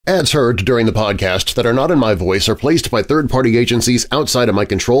Ads heard during the podcast that are not in my voice are placed by third-party agencies outside of my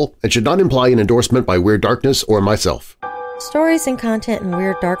control and should not imply an endorsement by Weird Darkness or myself. Stories and content in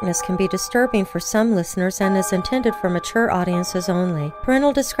Weird Darkness can be disturbing for some listeners and is intended for mature audiences only.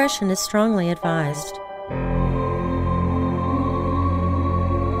 Parental discretion is strongly advised.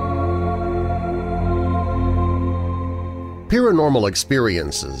 Paranormal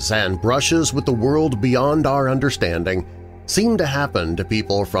experiences and brushes with the world beyond our understanding seem to happen to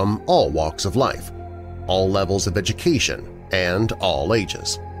people from all walks of life, all levels of education, and all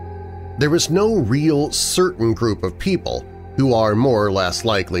ages. There is no real certain group of people who are more or less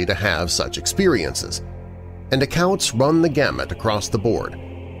likely to have such experiences, and accounts run the gamut across the board,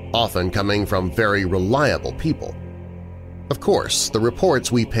 often coming from very reliable people. Of course, the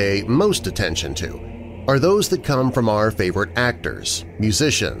reports we pay most attention to are those that come from our favorite actors,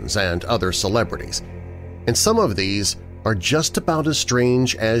 musicians, and other celebrities, and some of these are just about as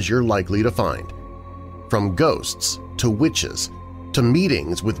strange as you're likely to find. From ghosts to witches to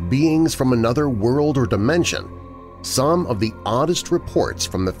meetings with beings from another world or dimension, some of the oddest reports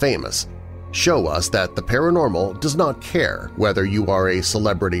from the famous show us that the paranormal does not care whether you are a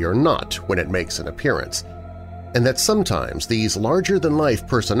celebrity or not when it makes an appearance, and that sometimes these larger-than-life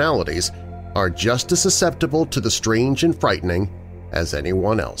personalities are just as susceptible to the strange and frightening as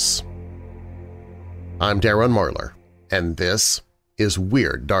anyone else. I'm Darren Marlar, and this is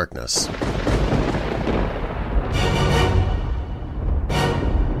Weird Darkness.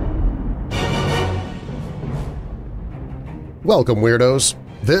 Welcome, Weirdos!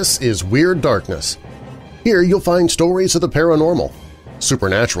 This is Weird Darkness. Here you'll find stories of the paranormal,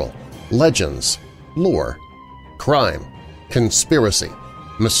 supernatural, legends, lore, crime, conspiracy,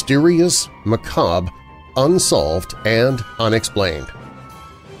 mysterious, macabre, unsolved, and unexplained.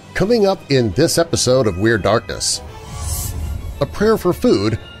 Coming up in this episode of Weird Darkness, a prayer for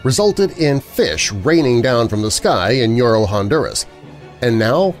food resulted in fish raining down from the sky in Yoro, Honduras, and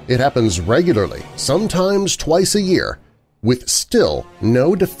now it happens regularly, sometimes twice a year, with still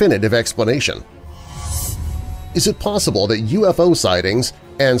no definitive explanation. Is it possible that UFO sightings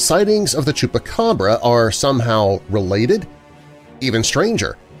and sightings of the Chupacabra are somehow related? Even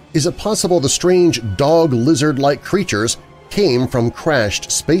stranger, is it possible the strange dog-lizard-like creatures came from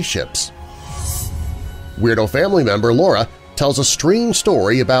crashed spaceships? Weirdo family member Laura tells a strange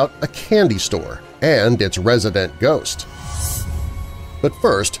story about a candy store and its resident ghost. But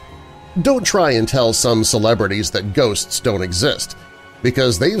first, don't try and tell some celebrities that ghosts don't exist,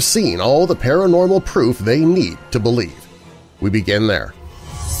 because they've seen all the paranormal proof they need to believe. We begin there.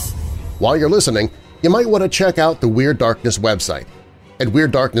 While you're listening, you might want to check out the Weird Darkness website. At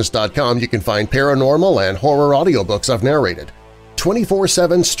WeirdDarkness.com you can find paranormal and horror audiobooks I've narrated,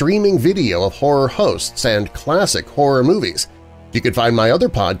 24/7 streaming video of horror hosts and classic horror movies. You can find my other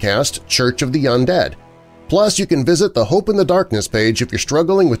podcast, Church of the Undead. Plus, you can visit the Hope in the Darkness page if you're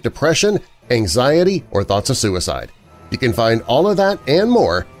struggling with depression, anxiety, or thoughts of suicide. You can find all of that and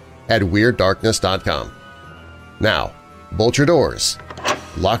more at WeirdDarkness.com. Now, bolt your doors,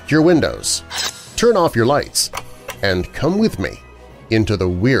 lock your windows, turn off your lights, and come with me into the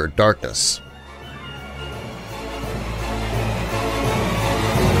Weird Darkness.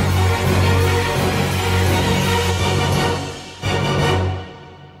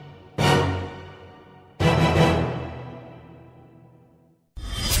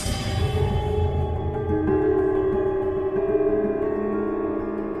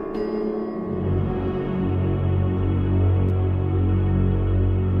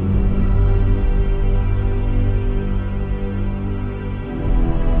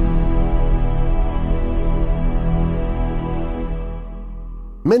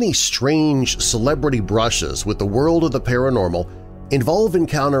 Many strange celebrity brushes with the world of the paranormal involve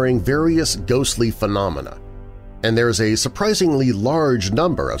encountering various ghostly phenomena, and there's a surprisingly large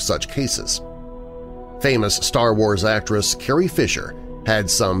number of such cases. Famous Star Wars actress Carrie Fisher had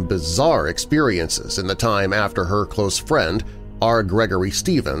some bizarre experiences in the time after her close friend, R. Gregory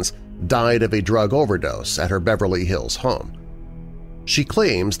Stevens, died of a drug overdose at her Beverly Hills home. She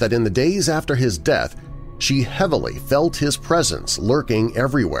claims that in the days after his death, she heavily felt his presence lurking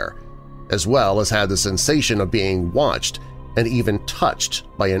everywhere, as well as had the sensation of being watched and even touched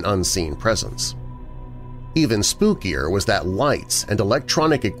by an unseen presence. Even spookier was that lights and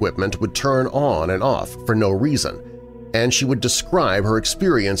electronic equipment would turn on and off for no reason, and she would describe her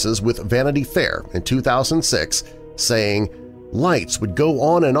experiences with Vanity Fair in 2006, saying, "Lights would go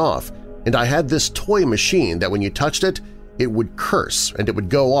on and off, and I had this toy machine that when you touched it, it would curse and it would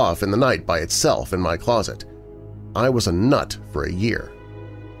go off in the night by itself in my closet. I was a nut for a year."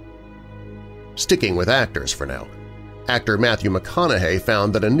 Sticking with actors for now, Actor Matthew McConaughey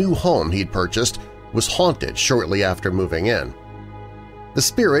found that a new home he'd purchased was haunted shortly after moving in. The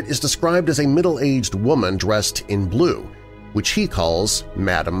spirit is described as a middle-aged woman dressed in blue, which he calls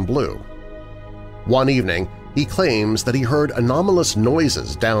Madame Blue. One evening, he claims that he heard anomalous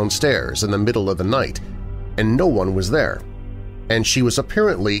noises downstairs in the middle of the night, and no one was there, and she was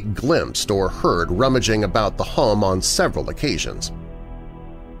apparently glimpsed or heard rummaging about the home on several occasions.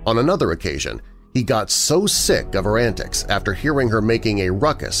 On another occasion, he got so sick of her antics after hearing her making a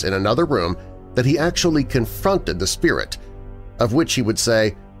ruckus in another room that he actually confronted the spirit, of which he would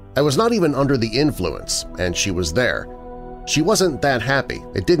say, "I was not even under the influence, and she was there. She wasn't that happy.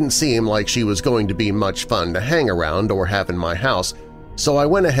 It didn't seem like she was going to be much fun to hang around or have in my house, so I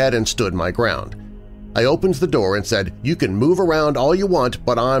went ahead and stood my ground. I opened the door and said, 'You can move around all you want,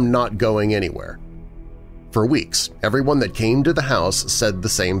 but I'm not going anywhere.' For weeks, everyone that came to the house said the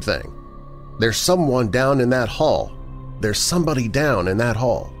same thing. 'There's someone down in that hall. There's somebody down in that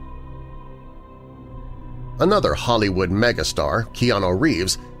hall.'" Another Hollywood megastar, Keanu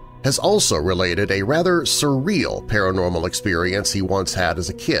Reeves, has also related a rather surreal paranormal experience he once had as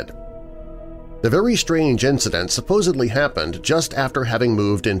a kid. The very strange incident supposedly happened just after having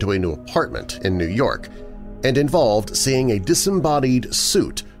moved into a new apartment in New York and involved seeing a disembodied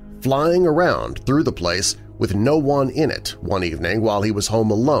suit flying around through the place with no one in it one evening while he was home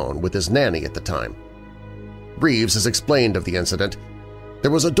alone with his nanny at the time. Reeves has explained of the incident,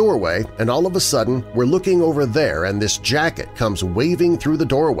 "There was a doorway, and all of a sudden we're looking over there and this jacket comes waving through the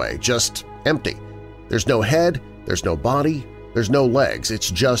doorway, just empty. There's no head, there's no body, there's no legs,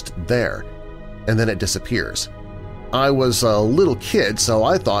 it's just there. And then it disappears. I was a little kid, so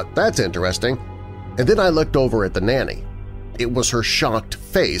I thought, that's interesting. And then I looked over at the nanny. It was her shocked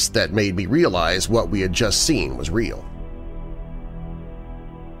face that made me realize what we had just seen was real."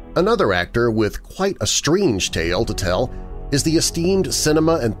 Another actor with quite a strange tale to tell is the esteemed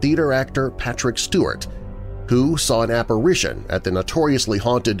cinema and theater actor Patrick Stewart, who saw an apparition at the notoriously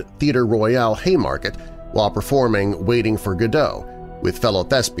haunted Theatre Royal Haymarket while performing Waiting for Godot with fellow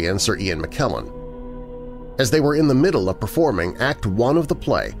thespian Sir Ian McKellen. As they were in the middle of performing Act 1 of the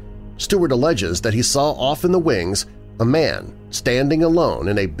play, Stewart alleges that he saw off in the wings a man standing alone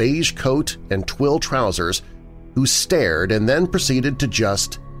in a beige coat and twill trousers who stared and then proceeded to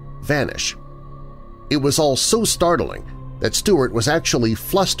just vanish. It was all so startling that Stewart was actually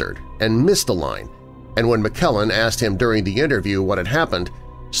flustered and missed a line, and when McKellen asked him during the interview what had happened,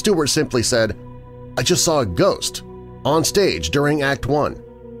 Stewart simply said, "I just saw a ghost on stage during Act 1.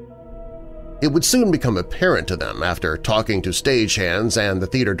 It would soon become apparent to them after talking to stagehands and the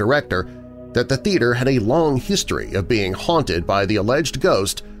theater director that the theater had a long history of being haunted by the alleged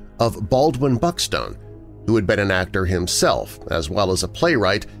ghost of Baldwin Buckstone, who had been an actor himself as well as a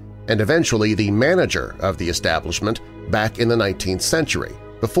playwright and eventually the manager of the establishment back in the 19th century,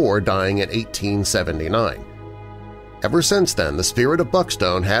 before dying in 1879. Ever since then, the spirit of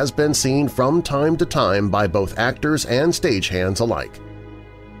Buckstone has been seen from time to time by both actors and stagehands alike.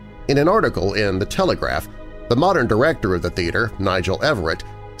 In an article in The Telegraph, the modern director of the theater, Nigel Everett,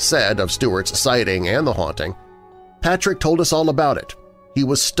 said of Stewart's sighting and the haunting, "Patrick told us all about it. He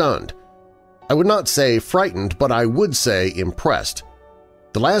was stunned. I would not say frightened, but I would say impressed.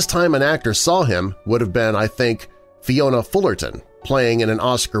 The last time an actor saw him would have been, I think, Fiona Fullerton playing in an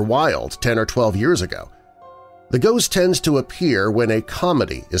Oscar Wilde 10 or 12 years ago. The ghost tends to appear when a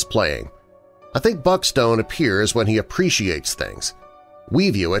comedy is playing. I think Buckstone appears when he appreciates things.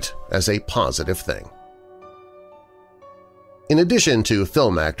 We view it as a positive thing." In addition to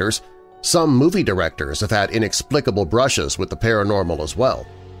film actors, some movie directors have had inexplicable brushes with the paranormal as well.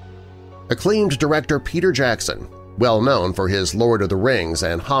 Acclaimed director Peter Jackson, well known for his Lord of the Rings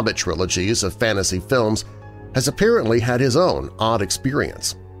and Hobbit trilogies of fantasy films, has apparently had his own odd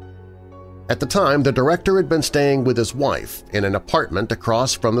experience. At the time, the director had been staying with his wife in an apartment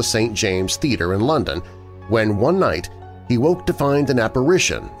across from the St. James Theatre in London when one night he woke to find an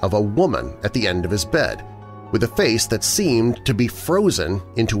apparition of a woman at the end of his bed, with a face that seemed to be frozen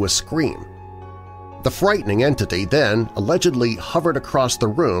into a scream. The frightening entity then allegedly hovered across the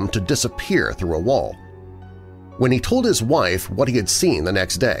room to disappear through a wall. When he told his wife what he had seen the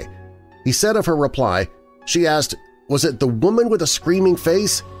next day, he said of her reply, she asked, "Was it the woman with a screaming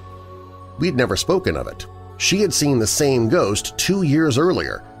face?" We'd never spoken of it. She had seen the same ghost 2 years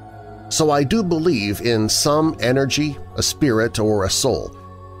earlier. So I do believe in some energy, a spirit, or a soul.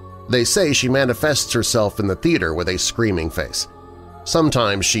 They say she manifests herself in the theater with a screaming face.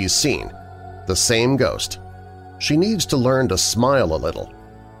 Sometimes she's seen. The same ghost. She needs to learn to smile a little.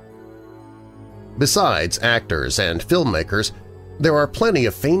 Besides actors and filmmakers, There are plenty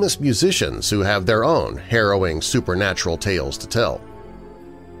of famous musicians who have their own harrowing supernatural tales to tell.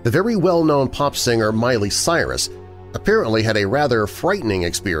 The very well-known pop singer Miley Cyrus apparently had a rather frightening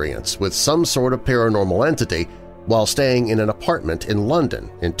experience with some sort of paranormal entity while staying in an apartment in London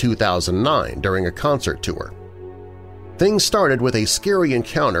in 2009 during a concert tour. Things started with a scary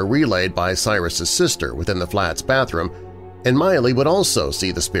encounter relayed by Cyrus's sister within the flat's bathroom, and Miley would also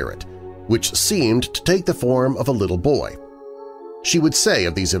see the spirit, which seemed to take the form of a little boy. She would say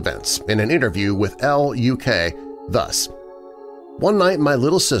of these events in an interview with Elle UK thus, "One night my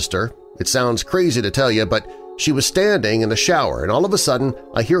little sister, it sounds crazy to tell you, but she was standing in the shower and all of a sudden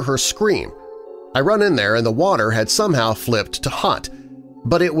I hear her scream. I run in there and the water had somehow flipped to hot,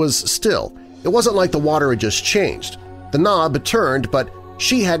 but it was still. It wasn't like the water had just changed. The knob had turned, but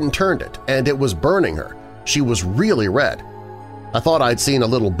she hadn't turned it, and it was burning her. She was really red. I thought I'd seen a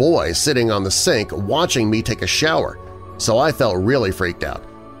little boy sitting on the sink watching me take a shower, so I felt really freaked out.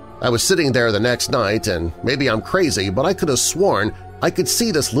 I was sitting there the next night, and maybe I'm crazy, but I could have sworn I could see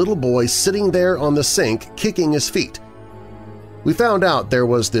this little boy sitting there on the sink kicking his feet. We found out there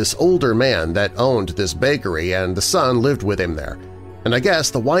was this older man that owned this bakery and the son lived with him there, and I guess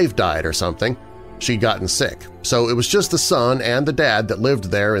the wife died or something. She'd gotten sick, so it was just the son and the dad that lived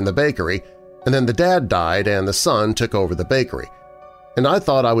there in the bakery, and then the dad died and the son took over the bakery. And I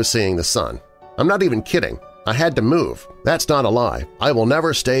thought I was seeing the son. I'm not even kidding. I had to move. That's not a lie. I will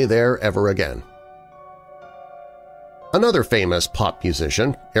never stay there ever again." Another famous pop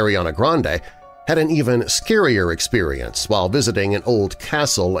musician, Ariana Grande, had an even scarier experience while visiting an old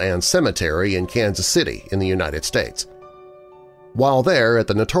castle and cemetery in Kansas City in the United States. While there at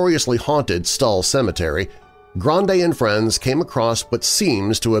the notoriously haunted Stull Cemetery, Grande and friends came across what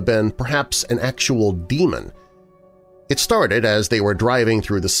seems to have been perhaps an actual demon. It started as they were driving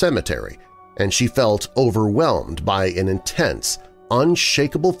through the cemetery, and she felt overwhelmed by an intense,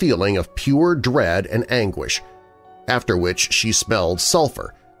 unshakable feeling of pure dread and anguish, after which she smelled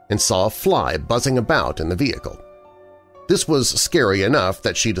sulfur and saw a fly buzzing about in the vehicle. This was scary enough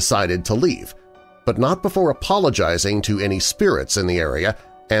that she decided to leave, but not before apologizing to any spirits in the area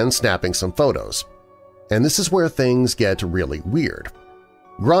and snapping some photos. And this is where things get really weird.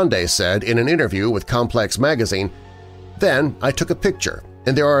 Grande said in an interview with Complex magazine, "Then I took a picture,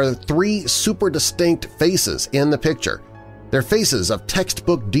 and there are 3 super distinct faces in the picture. They're faces of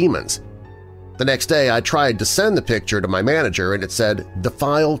textbook demons. The next day I tried to send the picture to my manager and it said, 'The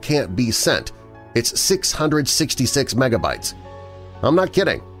file can't be sent. It's 666 megabytes.' I'm not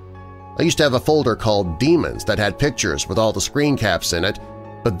kidding. I used to have a folder called Demons that had pictures with all the screen caps in it,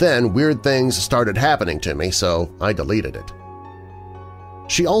 but then weird things started happening to me, so I deleted it."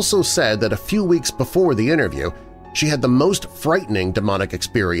 She also said that a few weeks before the interview, she had the most frightening demonic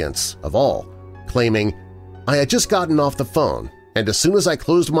experience of all, claiming, "I had just gotten off the phone, and as soon as I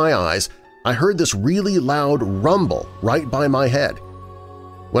closed my eyes, I heard this really loud rumble right by my head.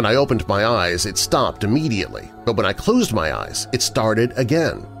 When I opened my eyes, it stopped immediately, but when I closed my eyes, it started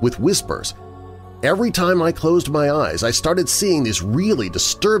again, with whispers. Every time I closed my eyes, I started seeing these really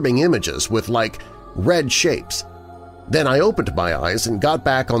disturbing images with, like, red shapes. Then I opened my eyes and got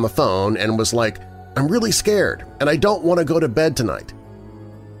back on the phone and was like, 'I'm really scared, and I don't want to go to bed tonight.'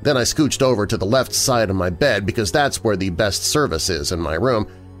 Then I scooched over to the left side of my bed because that's where the best service is in my room,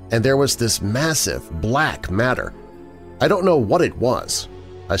 and there was this massive black matter. I don't know what it was.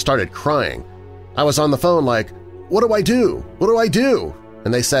 I started crying. I was on the phone like, 'What do I do? What do I do?'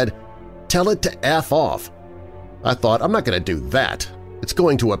 And they said, 'Tell it to F off.' I thought, I'm not going to do that. It's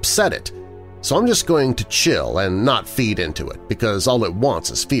going to upset it. So I'm just going to chill and not feed into it because all it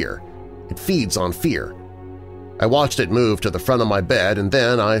wants is fear. It feeds on fear. I watched it move to the front of my bed and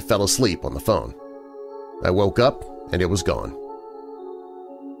then I fell asleep on the phone. I woke up and it was gone."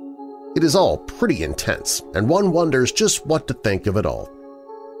 It is all pretty intense, and one wonders just what to think of it all.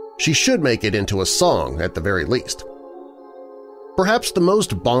 She should make it into a song at the very least. Perhaps the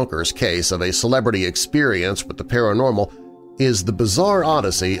most bonkers case of a celebrity experience with the paranormal is the bizarre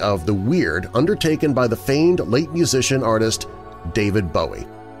odyssey of the weird undertaken by the famed late musician artist David Bowie.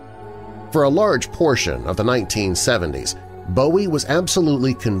 For a large portion of the 1970s, Bowie was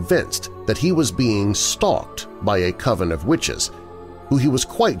absolutely convinced that he was being stalked by a coven of witches, who he was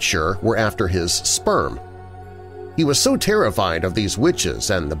quite sure were after his sperm. He was so terrified of these witches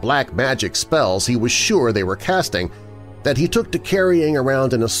and the black magic spells he was sure they were casting that he took to carrying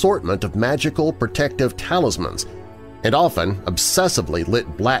around an assortment of magical protective talismans and often obsessively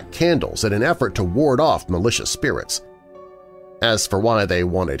lit black candles in an effort to ward off malicious spirits. As for why they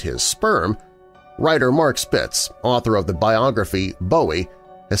wanted his sperm, writer Mark Spitz, author of the biography Bowie,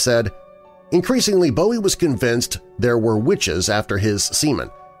 has said, Increasingly, Bowie was convinced there were witches after his semen.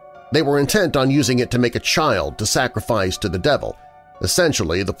 They were intent on using it to make a child to sacrifice to the devil,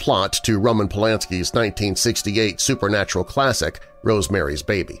 essentially the plot to Roman Polanski's 1968 supernatural classic Rosemary's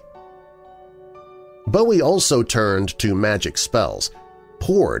Baby. Bowie also turned to magic spells,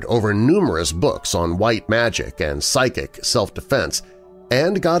 pored over numerous books on white magic and psychic self-defense,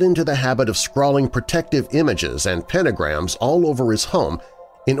 and got into the habit of scrawling protective images and pentagrams all over his home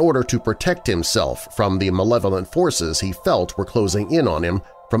in order to protect himself from the malevolent forces he felt were closing in on him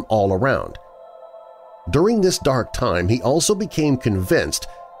from all around. During this dark time, he also became convinced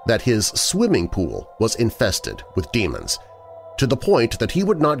that his swimming pool was infested with demons, to the point that he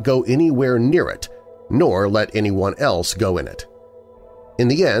would not go anywhere near it, nor let anyone else go in it. In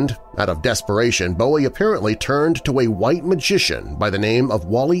the end, out of desperation, Bowie apparently turned to a white magician by the name of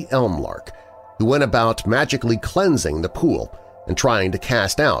Wally Elmlark, who went about magically cleansing the pool and trying to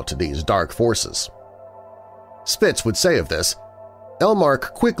cast out these dark forces. Spitz would say of this,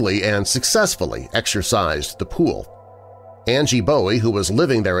 Elmark quickly and successfully exorcised the pool. Angie Bowie, who was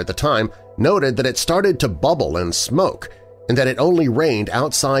living there at the time, noted that it started to bubble and smoke and that it only rained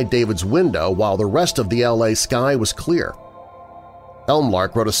outside David's window while the rest of the LA sky was clear.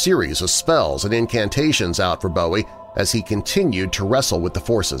 Elmlark wrote a series of spells and incantations out for Bowie as he continued to wrestle with the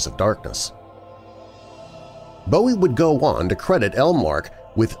forces of darkness. Bowie would go on to credit Elmlark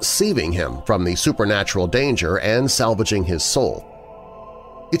with saving him from the supernatural danger and salvaging his soul.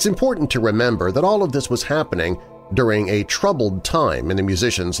 It's important to remember that all of this was happening during a troubled time in the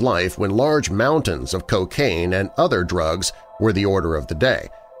musician's life when large mountains of cocaine and other drugs were the order of the day.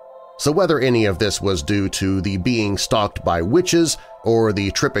 So whether any of this was due to the being stalked by witches or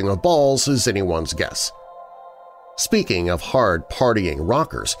the tripping of balls is anyone's guess. Speaking of hard partying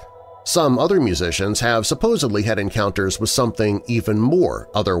rockers, some other musicians have supposedly had encounters with something even more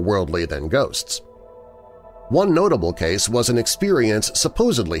otherworldly than ghosts. One notable case was an experience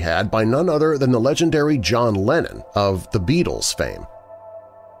supposedly had by none other than the legendary John Lennon of the Beatles fame.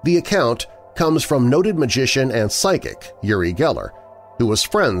 The account comes from noted magician and psychic Uri Geller, who was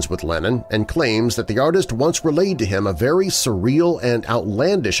friends with Lennon and claims that the artist once relayed to him a very surreal and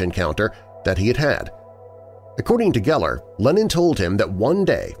outlandish encounter that he had had. According to Geller, Lennon told him that one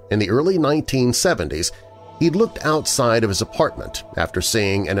day in the early 1970s he'd looked outside of his apartment after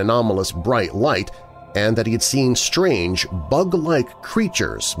seeing an anomalous bright light and that he had seen strange, bug-like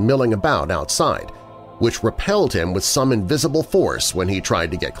creatures milling about outside, which repelled him with some invisible force when he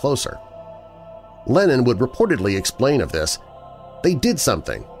tried to get closer. Lennon would reportedly explain of this, "They did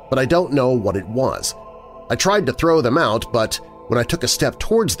something, but I don't know what it was. I tried to throw them out, but when I took a step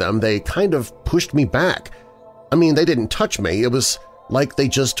towards them, they kind of pushed me back. I mean, they didn't touch me, it was like they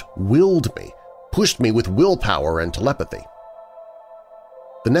just willed me, pushed me with willpower and telepathy."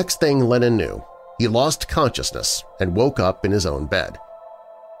 The next thing Lennon knew, he lost consciousness and woke up in his own bed.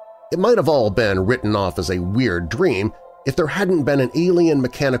 It might have all been written off as a weird dream if there hadn't been an alien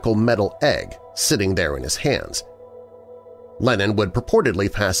mechanical metal egg sitting there in his hands. Lennon would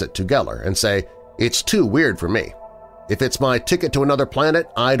purportedly pass it to Geller and say, "It's too weird for me. If it's my ticket to another planet,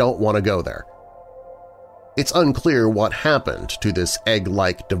 I don't want to go there." It's unclear what happened to this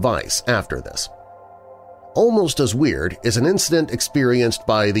egg-like device after this. Almost as weird is an incident experienced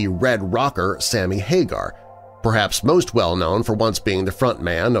by the Red Rocker Sammy Hagar, perhaps most well-known for once being the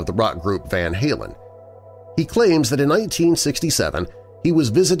frontman of the rock group Van Halen. He claims that in 1967 he was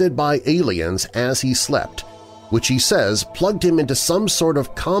visited by aliens as he slept, which he says plugged him into some sort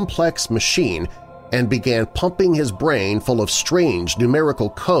of complex machine and began pumping his brain full of strange numerical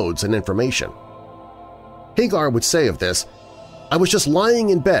codes and information. Hagar would say of this, "I was just lying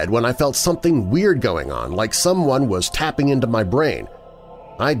in bed when I felt something weird going on, like someone was tapping into my brain.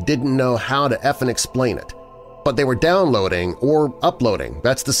 I didn't know how to effing explain it. But they were downloading or uploading,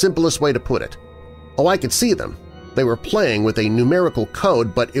 that's the simplest way to put it. Oh, I could see them. They were playing with a numerical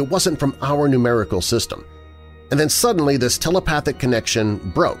code, but it wasn't from our numerical system. And then suddenly this telepathic connection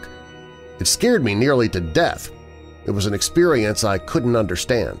broke. It scared me nearly to death. It was an experience I couldn't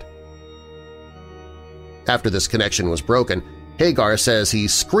understand." After this connection was broken, Hagar says he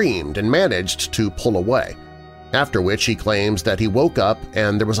screamed and managed to pull away, after which he claims that he woke up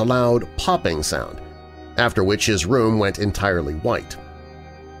and there was a loud popping sound, after which his room went entirely white.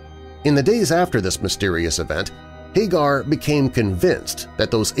 In the days after this mysterious event, Hagar became convinced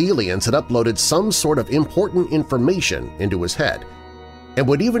that those aliens had uploaded some sort of important information into his head, and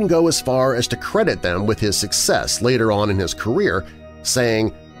would even go as far as to credit them with his success later on in his career,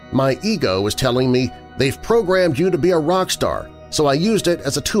 saying, "My ego was telling me they've programmed you to be a rock star, so I used it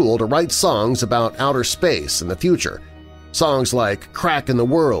as a tool to write songs about outer space and the future. Songs like Crack in the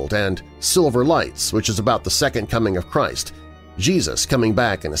World and Silver Lights, which is about the second coming of Christ, Jesus coming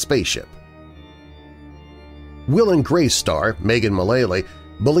back in a spaceship. Will and Grace star Megan Mullally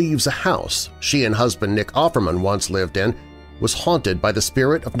believes a house she and husband Nick Offerman once lived in was haunted by the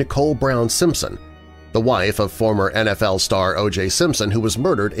spirit of Nicole Brown Simpson, the wife of former NFL star O.J. Simpson who was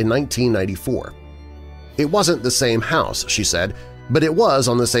murdered in 1994. It wasn't the same house, she said, but it was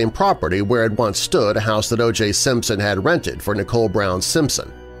on the same property where had once stood a house that O.J. Simpson had rented for Nicole Brown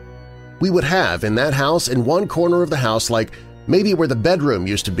Simpson. We would have in that house, in one corner of the house, like maybe where the bedroom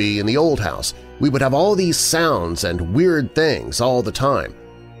used to be in the old house, we would have all these sounds and weird things all the time.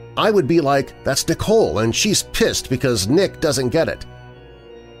 I would be like, that's Nicole, and she's pissed because Nick doesn't get it.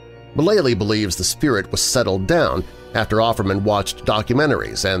 Mullally believes the spirit was settled down after Offerman watched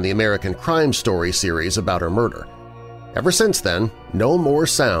documentaries and the American Crime Story series about her murder. Ever since then, no more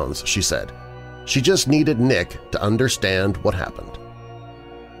sounds, she said. She just needed Nick to understand what happened.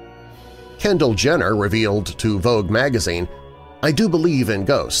 Kendall Jenner revealed to Vogue magazine, "I do believe in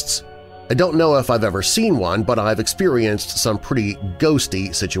ghosts. I don't know if I've ever seen one, but I've experienced some pretty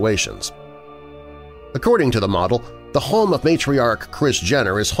ghosty situations." According to the model, the home of matriarch Kris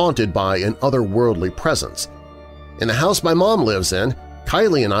Jenner is haunted by an otherworldly presence. In the house my mom lives in,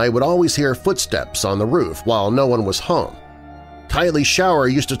 Kylie and I would always hear footsteps on the roof while no one was home. Kylie's shower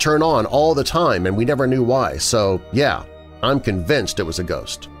used to turn on all the time and we never knew why, so yeah, I'm convinced it was a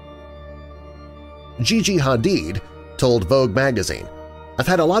ghost. Gigi Hadid told Vogue magazine, "I've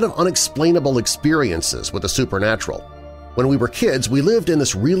had a lot of unexplainable experiences with the supernatural. When we were kids, we lived in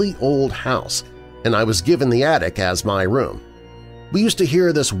this really old house, and I was given the attic as my room. We used to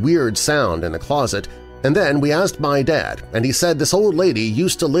hear this weird sound in the closet, and then we asked my dad, and he said this old lady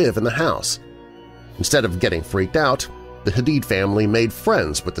used to live in the house." Instead of getting freaked out, the Hadid family made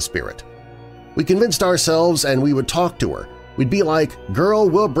friends with the spirit. "We convinced ourselves and we would talk to her. We'd be like, 'Girl,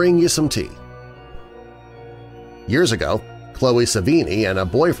 we'll bring you some tea.'" Years ago, Chloe Savini and a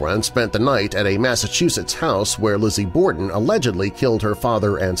boyfriend spent the night at a Massachusetts house where Lizzie Borden allegedly killed her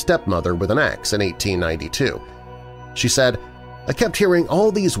father and stepmother with an axe in 1892. She said, "I kept hearing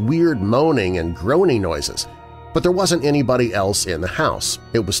all these weird moaning and groaning noises, but there wasn't anybody else in the house.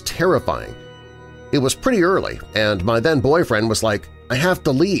 It was terrifying. It was pretty early, and my then-boyfriend was like, 'I have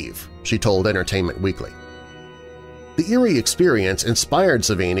to leave,'" she told Entertainment Weekly. The eerie experience inspired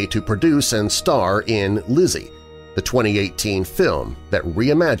Savini to produce and star in Lizzie, the 2018 film that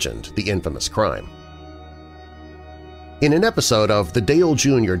reimagined the infamous crime. In an episode of the Dale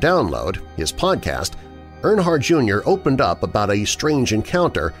Jr. Download, his podcast, Earnhardt Jr. opened up about a strange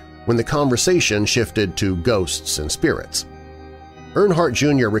encounter when the conversation shifted to ghosts and spirits. Earnhardt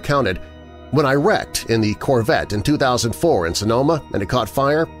Jr. recounted, "When I wrecked in the Corvette in 2004 in Sonoma and it caught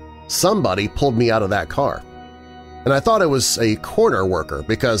fire, somebody pulled me out of that car. And I thought it was a corner worker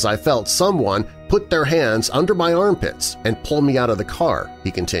because I felt someone put their hands under my armpits and pull me out of the car," he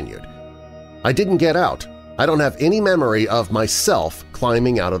continued. "I didn't get out. I don't have any memory of myself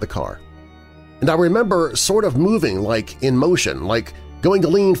climbing out of the car. And I remember sort of moving like in motion, like going to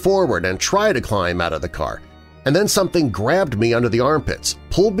lean forward and try to climb out of the car, and then something grabbed me under the armpits,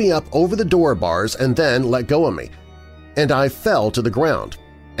 pulled me up over the door bars and then let go of me. And I fell to the ground.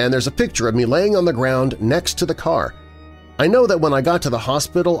 And there's a picture of me laying on the ground next to the car. I know that when I got to the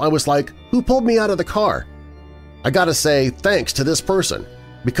hospital, I was like, 'Who pulled me out of the car?' I gotta say thanks to this person,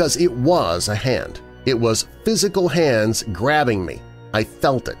 because it was a hand. It was physical hands grabbing me. I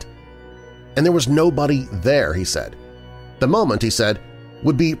felt it. And there was nobody there," he said. The moment, he said,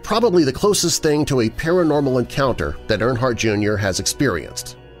 would be probably the closest thing to a paranormal encounter that Earnhardt Jr. has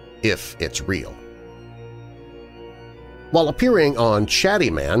experienced, if it's real. While appearing on Chatty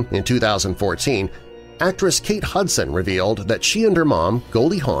Man in 2014, actress Kate Hudson revealed that she and her mom,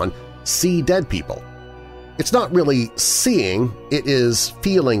 Goldie Hawn, see dead people. "It's not really seeing, it is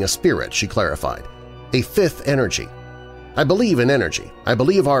feeling a spirit," she clarified, "a fifth energy. I believe in energy. I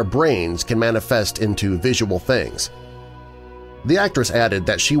believe our brains can manifest into visual things." The actress added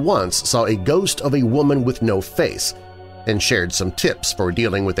that she once saw a ghost of a woman with no face and shared some tips for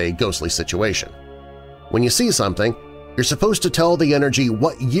dealing with a ghostly situation. "When you see something, you're supposed to tell the energy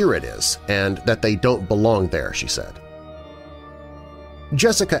what year it is and that they don't belong there," she said.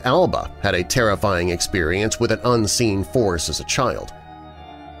 Jessica Alba had a terrifying experience with an unseen force as a child.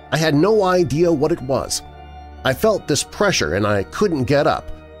 "I had no idea what it was. I felt this pressure and I couldn't get up.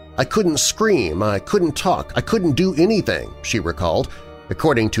 I couldn't scream, I couldn't talk, I couldn't do anything," she recalled,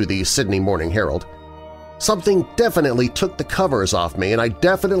 according to the Sydney Morning Herald. "Something definitely took the covers off me and I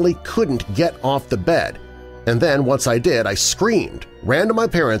definitely couldn't get off the bed. And then once I did, I screamed, ran to my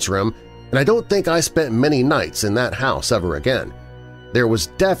parents' room, and I don't think I spent many nights in that house ever again. There was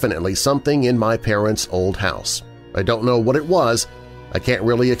definitely something in my parents' old house. I don't know what it was, I can't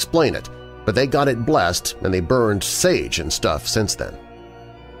really explain it, but they got it blessed and they burned sage and stuff since then.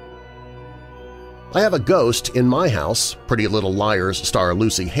 I have a ghost in my house, Pretty Little Liars star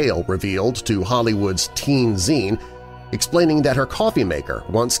Lucy Hale revealed to Hollywood's teen zine, explaining that her coffee maker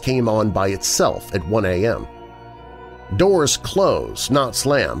once came on by itself at 1 a.m. Doors close, not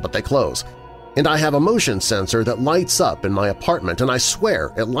slam, but they close, and I have a motion sensor that lights up in my apartment, and I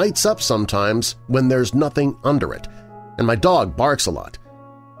swear it lights up sometimes when there's nothing under it, and my dog barks a lot.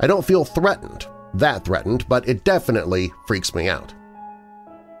 I don't feel that threatened, but it definitely freaks me out.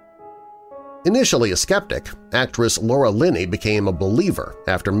 Initially a skeptic, actress Laura Linney became a believer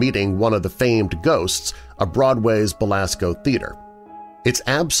after meeting one of the famed ghosts of Broadway's Belasco Theater. "It's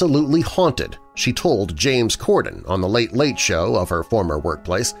absolutely haunted," she told James Corden on the Late Late Show of her former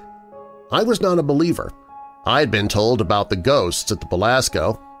workplace. "I was not a believer. I'd been told about the ghosts at the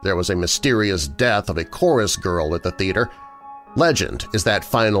Belasco. There was a mysterious death of a chorus girl at the theater. Legend is that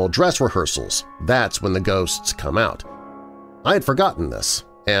final dress rehearsals, that's when the ghosts come out. I had forgotten this,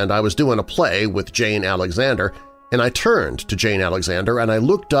 and I was doing a play with Jane Alexander, and I turned to Jane Alexander and I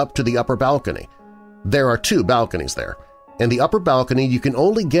looked up to the upper balcony. There are 2 balconies there, and the upper balcony you can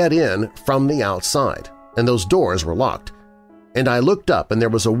only get in from the outside, and those doors were locked. And I looked up and there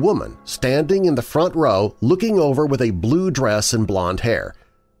was a woman standing in the front row looking over with a blue dress and blonde hair.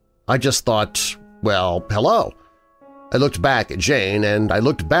 I just thought, well, hello. I looked back at Jane and I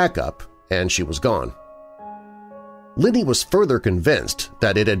looked back up and she was gone." Linney was further convinced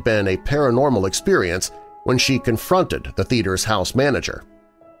that it had been a paranormal experience when she confronted the theater's house manager.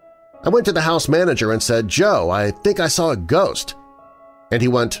 "I went to the house manager and said, 'Joe, I think I saw a ghost.' And he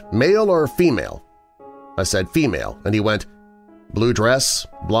went, 'Male or female?' I said, 'Female,' and he went, 'Blue dress,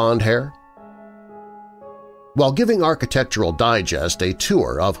 blonde hair?'" While giving Architectural Digest a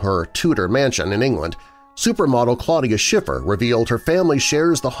tour of her Tudor mansion in England, supermodel Claudia Schiffer revealed her family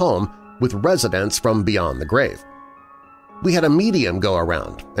shares the home with residents from beyond the grave. "We had a medium go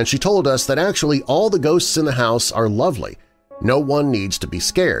around, and she told us that actually all the ghosts in the house are lovely. No one needs to be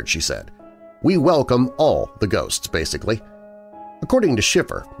scared," she said. "We welcome all the ghosts, basically." According to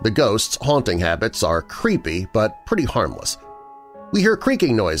Schiffer, the ghosts' haunting habits are creepy but pretty harmless. "We hear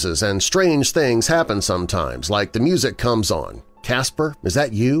creaking noises and strange things happen sometimes, like the music comes on. 'Casper, is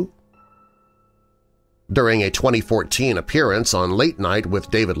that you?'" During a 2014 appearance on Late Night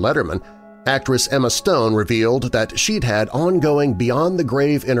with David Letterman, actress Emma Stone revealed that she'd had ongoing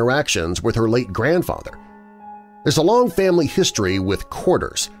beyond-the-grave interactions with her late grandfather. "There's a long family history with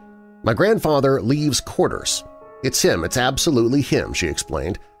quarters. My grandfather leaves quarters. It's him, it's absolutely him," she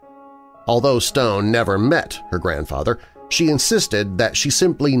explained. Although Stone never met her grandfather, she insisted that she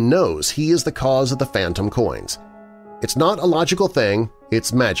simply knows he is the cause of the phantom coins. "It's not a logical thing,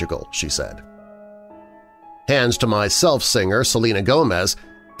 it's magical," she said. Hands to Myself singer Selena Gomez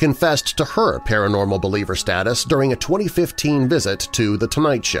confessed to her paranormal believer status during a 2015 visit to The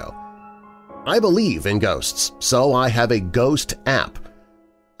Tonight Show. "I believe in ghosts, so I have a ghost app.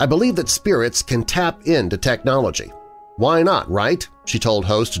 I believe that spirits can tap into technology. Why not, right?" she told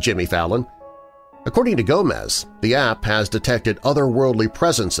host Jimmy Fallon. According to Gomez, the app has detected otherworldly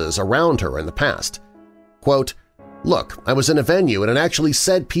presences around her in the past. Quote, "Look, I was in a venue and it actually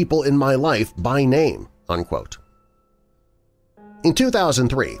said people in my life by name," unquote. In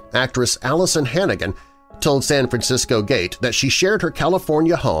 2003, actress Allison Hannigan told San Francisco Gate that she shared her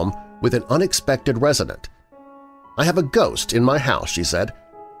California home with an unexpected resident. "I have a ghost in my house," she said.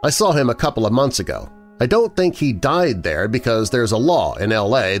 "I saw him a couple of months ago. I don't think he died there because there's a law in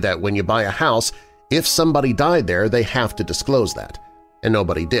LA that when you buy a house, if somebody died there, they have to disclose that, and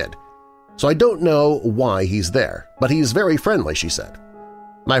nobody did. So I don't know why he's there, but he's very friendly," she said.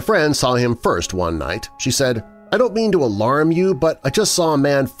 "My friend saw him first one night," she said. "I don't mean to alarm you, but I just saw a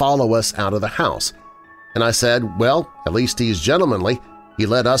man follow us out of the house. And I said, well, at least he's gentlemanly. He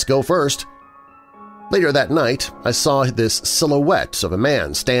let us go first." Later that night, I saw this silhouette of a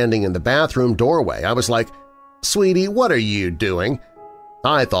man standing in the bathroom doorway. I was like, "Sweetie, what are you doing?"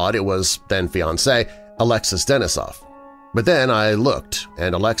 I thought it was then-fiancé Alexis Denisov. But then I looked,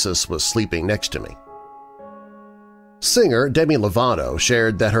 and Alexis was sleeping next to me. Singer Demi Lovato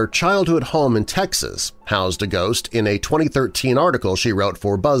shared that her childhood home in Texas housed a ghost in a 2013 article she wrote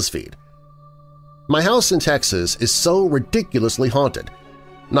for BuzzFeed. "My house in Texas is so ridiculously haunted,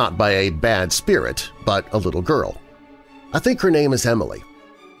 not by a bad spirit, but a little girl. I think her name is Emily.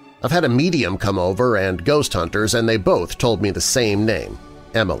 I've had a medium come over and ghost hunters, and they both told me the same name,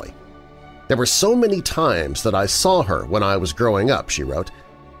 Emily. There were so many times that I saw her when I was growing up," she wrote.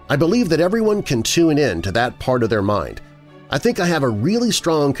 I believe that everyone can tune in to that part of their mind. I think I have a really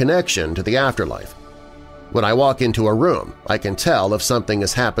strong connection to the afterlife. When I walk into a room, I can tell if something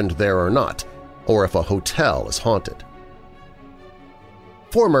has happened there or not, or if a hotel is haunted.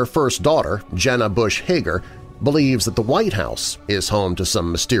 Former First Daughter Jenna Bush Hager believes that the White House is home to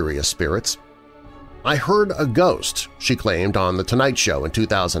some mysterious spirits. "I heard a ghost," she claimed on The Tonight Show in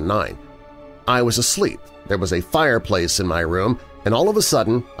 2009. "I was asleep, there was a fireplace in my room, and all of a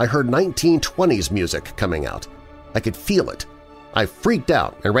sudden I heard 1920s music coming out. I could feel it. I freaked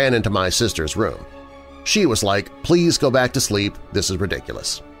out and ran into my sister's room. She was like, 'Please go back to sleep, this is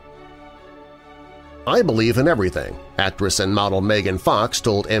ridiculous.'" "I believe in everything," actress and model Megan Fox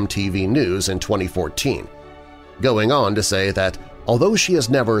told MTV News in 2014, going on to say that although she has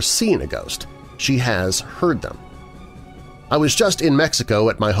never seen a ghost, she has heard them. "I was just in Mexico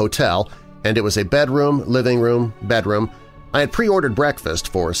at my hotel, and it was a bedroom, living room, bedroom. I had pre-ordered breakfast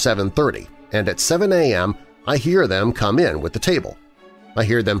for 7:30, and at 7 a.m. I hear them come in with the table. I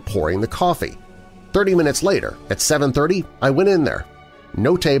hear them pouring the coffee. 30 minutes later, at 7:30, I went in there.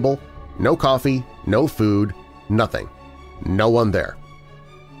 No table, no coffee, no food, nothing. No one there.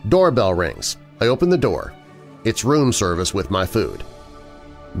 Doorbell rings. I open the door. It's room service with my food.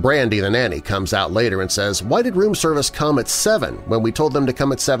 Brandy, the nanny, comes out later and says, 'Why did room service come at 7 when we told them to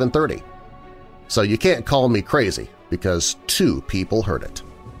come at 7:30? So you can't call me crazy because 2 people heard it."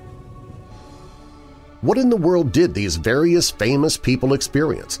 What in the world did these various famous people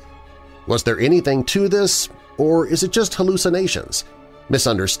experience? Was there anything to this, or is it just hallucinations,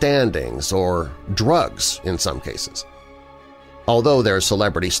 misunderstandings, or drugs in some cases? Although their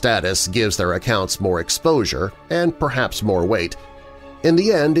celebrity status gives their accounts more exposure and perhaps more weight, in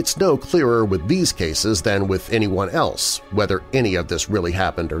the end it's no clearer with these cases than with anyone else whether any of this really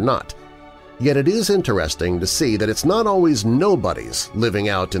happened or not. Yet it is interesting to see that it's not always nobodies living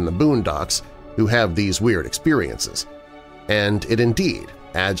out in the boondocks who have these weird experiences, and it indeed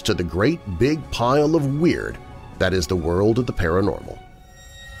adds to the great big pile of weird that is the world of the paranormal.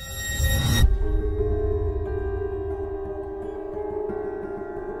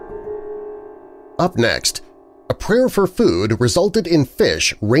 Up next, a prayer for food resulted in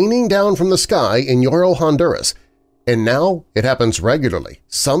fish raining down from the sky in Yoro, Honduras, and now it happens regularly,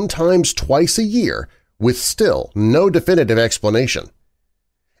 sometimes twice a year, with still no definitive explanation.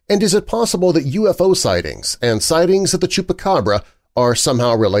 And is it possible that UFO sightings and sightings of the Chupacabra are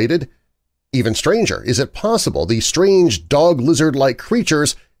somehow related? Even stranger, is it possible these strange dog-lizard-like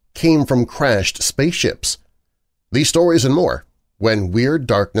creatures came from crashed spaceships? These stories and more when Weird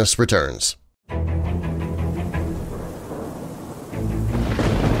Darkness returns.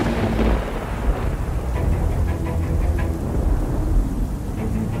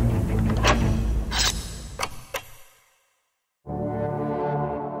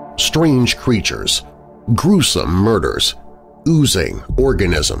 Strange creatures, gruesome murders, oozing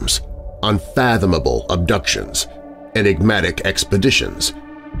organisms, unfathomable abductions, enigmatic expeditions,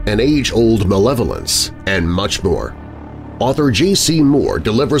 an age-old malevolence, and much more. Author J.C. Moore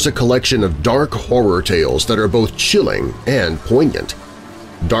delivers a collection of dark horror tales that are both chilling and poignant.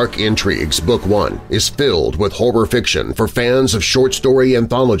 Dark Intrigues Book 1 is filled with horror fiction for fans of short story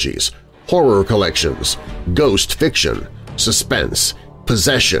anthologies, horror collections, ghost fiction, suspense,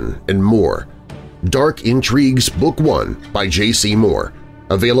 possession, and more. Dark Intrigues Book 1 by J.C. Moore,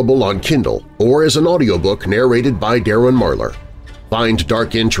 available on Kindle or as an audiobook narrated by Darren Marlar. Find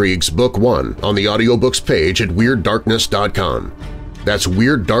Dark Intrigues Book 1 on the audiobooks page at WeirdDarkness.com. That's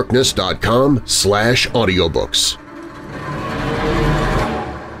WeirdDarkness.com/audiobooks.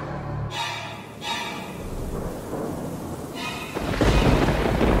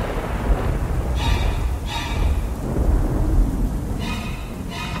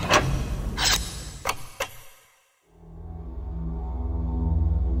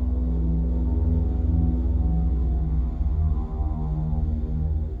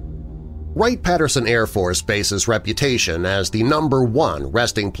 Wright-Patterson Air Force Base's reputation as the #1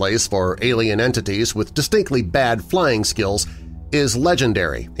 resting place for alien entities with distinctly bad flying skills is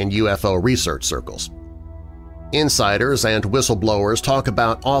legendary in UFO research circles. Insiders and whistleblowers talk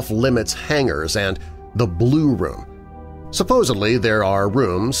about off-limits hangars and the Blue Room. Supposedly there are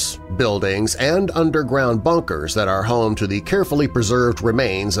rooms, buildings, and underground bunkers that are home to the carefully preserved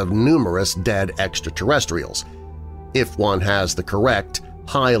remains of numerous dead extraterrestrials, if one has the correct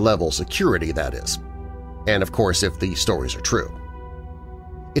high-level security, that is. And of course if the stories are true.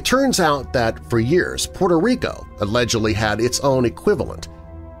 It turns out that for years Puerto Rico allegedly had its own equivalent,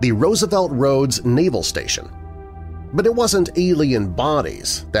 the Roosevelt Roads Naval Station. But it wasn't alien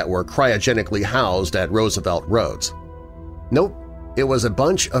bodies that were cryogenically housed at Roosevelt Roads. Nope, it was a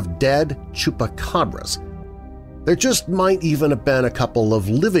bunch of dead chupacabras. There just might even have been a couple of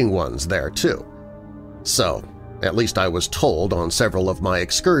living ones there, too. So, at least I was told on several of my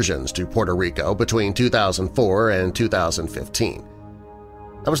excursions to Puerto Rico between 2004 and 2015.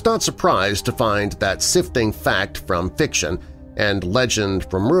 I was not surprised to find that sifting fact from fiction and legend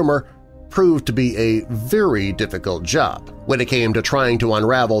from rumor proved to be a very difficult job when it came to trying to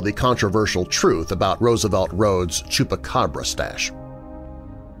unravel the controversial truth about Roosevelt Road's Chupacabra stash.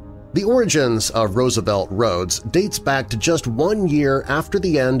 The origins of Roosevelt Roads dates back to just 1 year after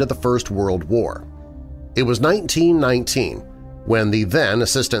the end of the First World War. It was 1919 when the then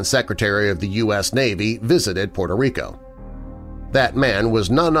Assistant Secretary of the U.S. Navy visited Puerto Rico. That man was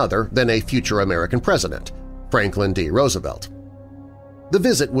none other than a future American president, Franklin D. Roosevelt. The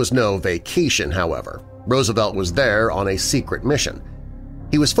visit was no vacation, however. Roosevelt was there on a secret mission.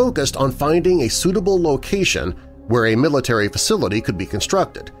 He was focused on finding a suitable location where a military facility could be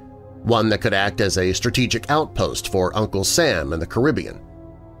constructed, one that could act as a strategic outpost for Uncle Sam in the Caribbean.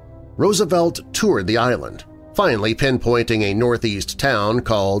 Roosevelt toured the island, finally pinpointing a northeast town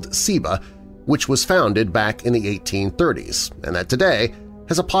called Ciba, which was founded back in the 1830s and that today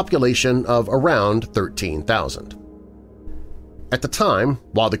has a population of around 13,000. At the time,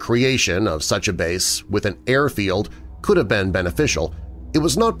 while the creation of such a base with an airfield could have been beneficial, it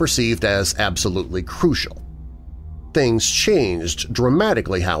was not perceived as absolutely crucial. Things changed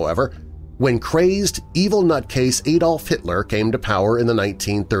dramatically, however, when crazed, evil nutcase Adolf Hitler came to power in the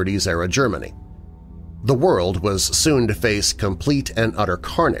 1930s-era Germany. The world was soon to face complete and utter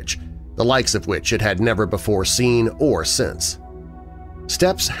carnage, the likes of which it had never before seen or since.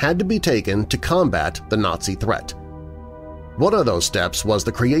 Steps had to be taken to combat the Nazi threat. One of those steps was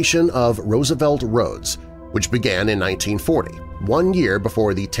the creation of Roosevelt Roads, which began in 1940, 1 year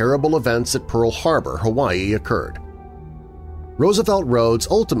before the terrible events at Pearl Harbor, Hawaii occurred. Roosevelt Roads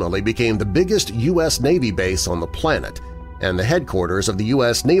ultimately became the biggest U.S. Navy base on the planet and the headquarters of the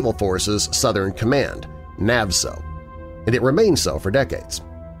U.S. Naval Forces Southern Command, NAVSO, and it remained so for decades.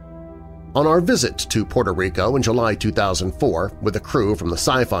 On our visit to Puerto Rico in July 2004 with a crew from the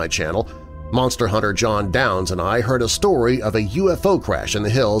Sci-Fi Channel, monster hunter John Downs and I heard a story of a UFO crash in the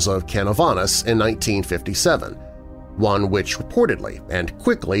hills of Canovanas in 1957, one which reportedly and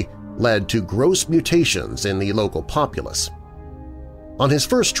quickly led to gross mutations in the local populace. On his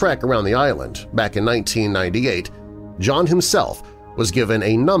first trek around the island back in 1998, John himself was given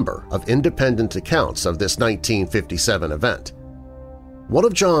a number of independent accounts of this 1957 event. One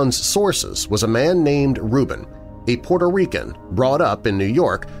of John's sources was a man named Ruben, a Puerto Rican brought up in New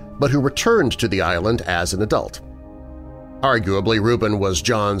York but who returned to the island as an adult. Arguably, Ruben was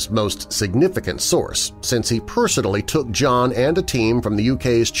John's most significant source since he personally took John and a team from the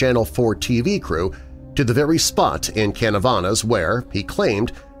UK's Channel 4 TV crew to the very spot in Canovanas where, he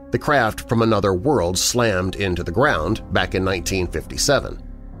claimed, the craft from another world slammed into the ground back in 1957.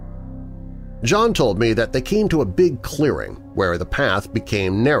 John told me that they came to a big clearing where the path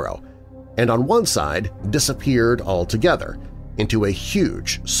became narrow and on one side disappeared altogether into a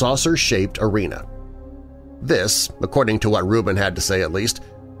huge saucer-shaped arena. This, according to what Ruben had to say at least,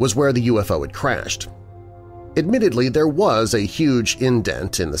 was where the UFO had crashed. Admittedly, there was a huge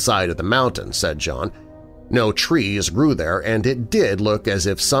indent in the side of the mountain, said John. No trees grew there, and it did look as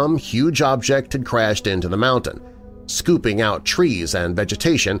if some huge object had crashed into the mountain, scooping out trees and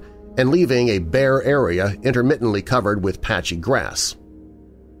vegetation and leaving a bare area intermittently covered with patchy grass.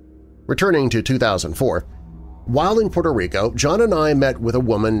 Returning to 2004, while in Puerto Rico, John and I met with a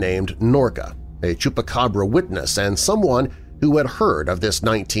woman named Norca, a Chupacabra witness and someone who had heard of this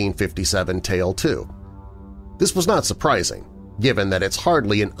 1957 tale too. This was not surprising, given that it's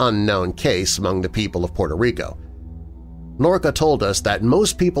hardly an unknown case among the people of Puerto Rico. Norca told us that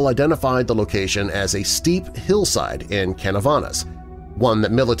most people identified the location as a steep hillside in Canovanas, one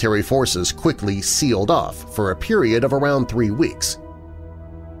that military forces quickly sealed off for a period of around 3 weeks.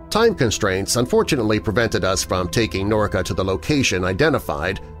 Time constraints unfortunately prevented us from taking Norca to the location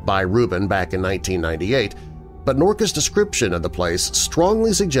identified by Ruben back in 1998, but Norca's description of the place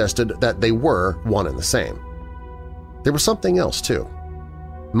strongly suggested that they were one and the same. There was something else, too.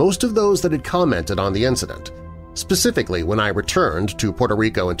 Most of those that had commented on the incident, specifically when I returned to Puerto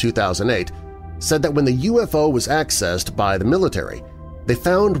Rico in 2008, said that when the UFO was accessed by the military, they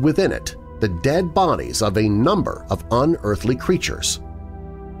found within it the dead bodies of a number of unearthly creatures.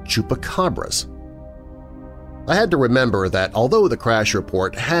 Chupacabras. I had to remember that although the crash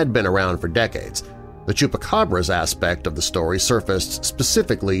report had been around for decades, the Chupacabras aspect of the story surfaced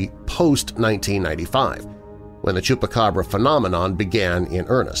specifically post-1995, when the Chupacabra phenomenon began in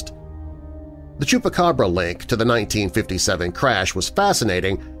earnest. The Chupacabra link to the 1957 crash was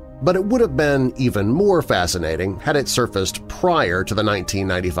fascinating, but it would have been even more fascinating had it surfaced prior to the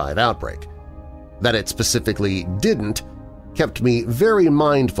 1995 outbreak. That it specifically didn't kept me very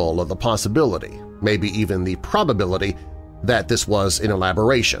mindful of the possibility, maybe even the probability, that this was an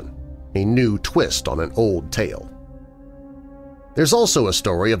elaboration, a new twist on an old tale. There's also a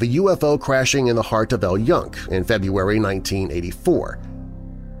story of a UFO crashing in the heart of El Yunque in February 1984.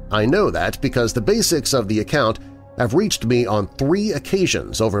 I know that because the basics of the account have reached me on 3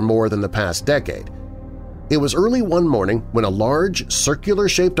 occasions over more than the past decade. It was early one morning when a large,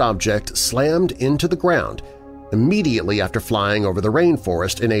 circular-shaped object slammed into the ground immediately after flying over the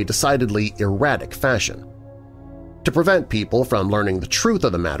rainforest in a decidedly erratic fashion. To prevent people from learning the truth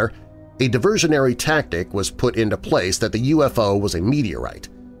of the matter, a diversionary tactic was put into place that the UFO was a meteorite.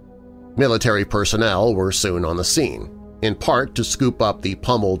 Military personnel were soon on the scene, in part to scoop up the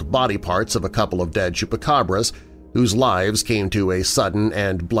pummeled body parts of a couple of dead chupacabras whose lives came to a sudden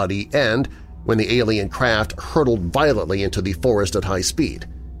and bloody end when the alien craft hurtled violently into the forest at high speed.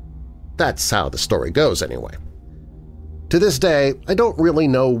 That's how the story goes anyway. To this day, I don't really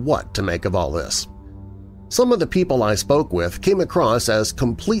know what to make of all this. Some of the people I spoke with came across as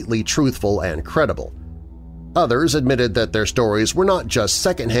completely truthful and credible. Others admitted that their stories were not just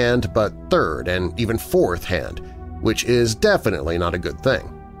second-hand but third and even fourth-hand, which is definitely not a good thing.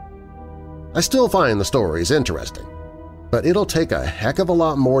 I still find the stories interesting, but it'll take a heck of a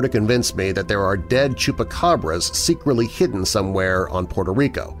lot more to convince me that there are dead chupacabras secretly hidden somewhere on Puerto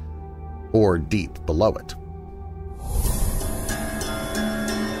Rico, or deep below it.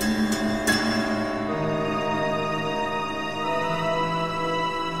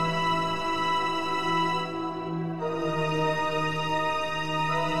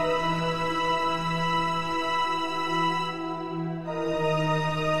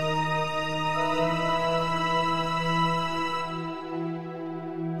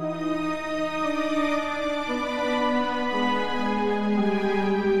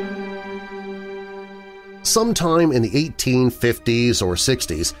 Sometime in the 1850s or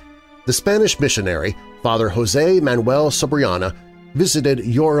 60s, the Spanish missionary Father José Manuel Sobriana visited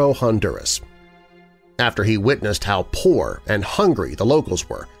Yoro, Honduras. After he witnessed how poor and hungry the locals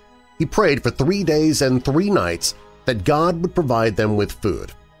were, he prayed for 3 days and 3 nights that God would provide them with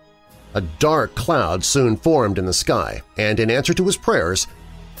food. A dark cloud soon formed in the sky, and in answer to his prayers,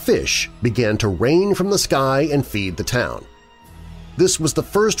 fish began to rain from the sky and feed the town. This was the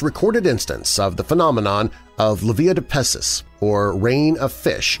first recorded instance of the phenomenon of lluvia de peces, or rain of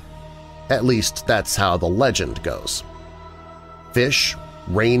fish. At least that's how the legend goes. Fish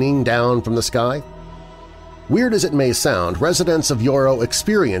raining down from the sky? Weird as it may sound, residents of Yoro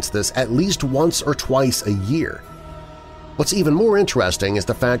experience this at least once or twice a year. What's even more interesting is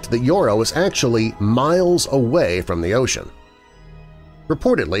the fact that Yoro is actually miles away from the ocean.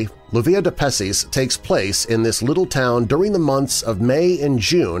 Reportedly, lluvia de peces takes place in this little town during the months of May and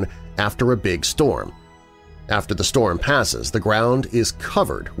June after a big storm. After the storm passes, the ground is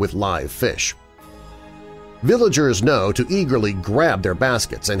covered with live fish. Villagers know to eagerly grab their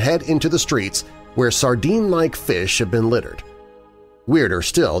baskets and head into the streets where sardine-like fish have been littered. Weirder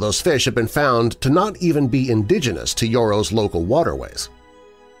still, those fish have been found to not even be indigenous to Yoro's local waterways.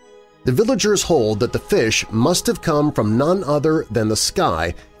 The villagers hold that the fish must have come from none other than the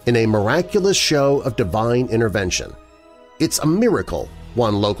sky in a miraculous show of divine intervention. It's a miracle,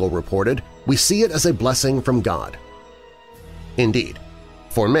 one local reported. We see it as a blessing from God. Indeed,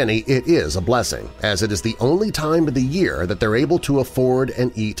 for many it is a blessing, as it is the only time of the year that they're able to afford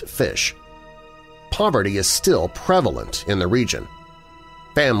and eat fish. Poverty is still prevalent in the region.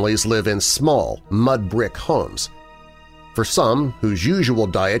 Families live in small, mud-brick homes. For some, whose usual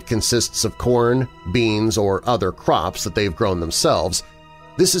diet consists of corn, beans, or other crops that they've grown themselves,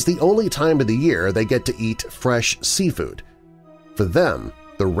 this is the only time of the year they get to eat fresh seafood. For them,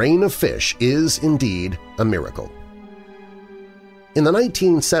 the rain of fish is indeed a miracle. In the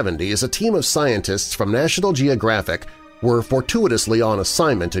 1970s, a team of scientists from National Geographic were fortuitously on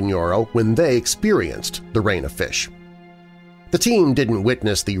assignment in Yoro when they experienced the rain of fish. The team didn't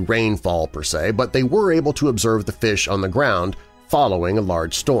witness the rainfall per se, but they were able to observe the fish on the ground following a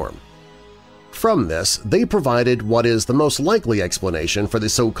large storm. From this, they provided what is the most likely explanation for the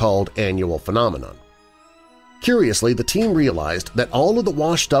so-called annual phenomenon. Curiously, the team realized that all of the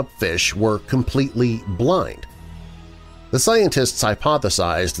washed-up fish were completely blind. The scientists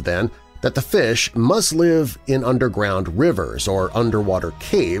hypothesized, then, that the fish must live in underground rivers or underwater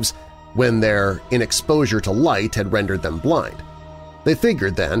caves when their inexposure to light had rendered them blind. They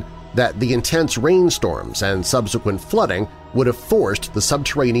figured, then, that the intense rainstorms and subsequent flooding would have forced the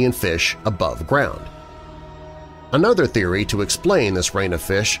subterranean fish above ground. Another theory to explain this rain of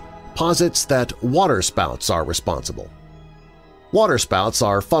fish posits that waterspouts are responsible. Waterspouts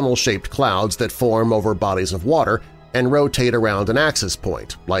are funnel-shaped clouds that form over bodies of water and rotate around an axis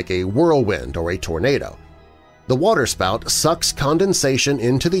point, like a whirlwind or a tornado. The waterspout sucks condensation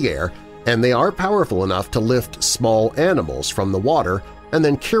into the air, and they are powerful enough to lift small animals from the water and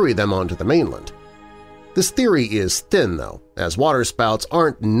then carry them onto the mainland. This theory is thin, though, as waterspouts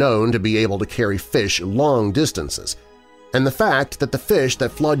aren't known to be able to carry fish long distances, and the fact that the fish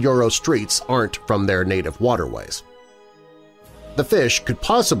that flood Yoro streets aren't from their native waterways. The fish could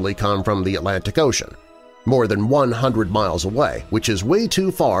possibly come from the Atlantic Ocean, more than 100 miles away, which is way too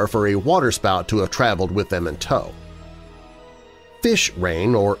far for a waterspout to have traveled with them in tow. Fish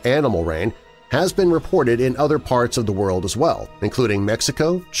rain or animal rain has been reported in other parts of the world as well, including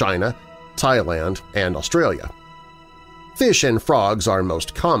Mexico, China, Thailand, and Australia. Fish and frogs are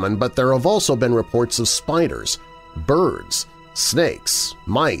most common, but there have also been reports of spiders, birds, snakes,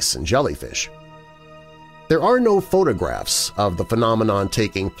 mice, and jellyfish. There are no photographs of the phenomenon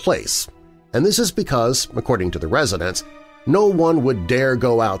taking place, and this is because, according to the residents, no one would dare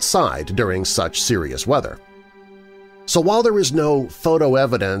go outside during such serious weather. So while there is no photo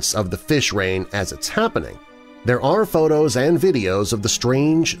evidence of the fish rain as it's happening, there are photos and videos of the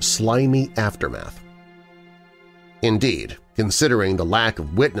strange, slimy aftermath. Indeed, considering the lack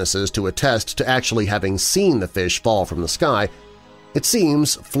of witnesses to attest to actually having seen the fish fall from the sky, it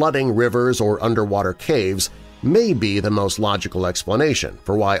seems flooding rivers or underwater caves may be the most logical explanation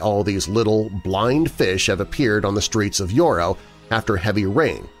for why all these little, blind fish have appeared on the streets of Yoro after heavy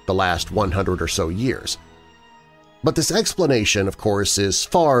rain the last 100 or so years. But this explanation, of course, is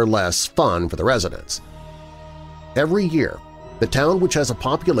far less fun for the residents. Every year, the town, which has a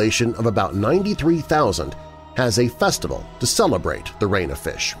population of about 93,000, has a festival to celebrate the rain of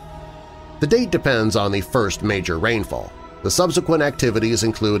fish. The date depends on the first major rainfall. The subsequent activities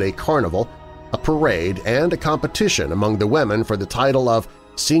include a carnival, a parade, and a competition among the women for the title of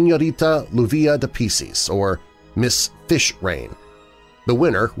Señorita Lluvia de Pisces, or Miss Fish Rain. The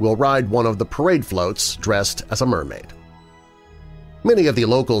winner will ride one of the parade floats dressed as a mermaid. Many of the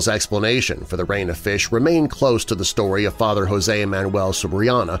locals' explanation for the rain of fish remain close to the story of Father José Manuel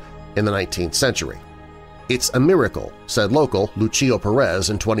Subirana in the 19th century. "It's a miracle," said local Lucio Perez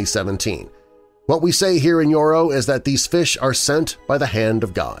in 2017. "What we say here in Yoro is that these fish are sent by the hand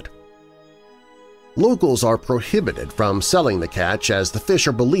of God." Locals are prohibited from selling the catch as the fish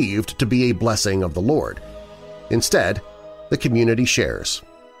are believed to be a blessing of the Lord. Instead, the community shares.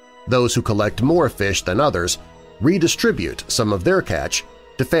 Those who collect more fish than others redistribute some of their catch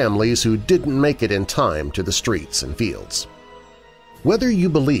to families who didn't make it in time to the streets and fields. Whether you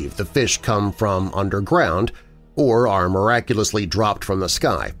believe the fish come from underground or are miraculously dropped from the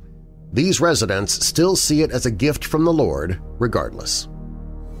sky, these residents still see it as a gift from the Lord regardless.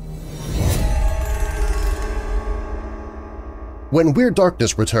 When Weird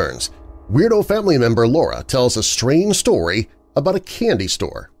Darkness returns, Weirdo family member Laura tells a strange story about a candy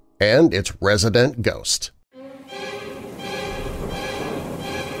store and its resident ghost.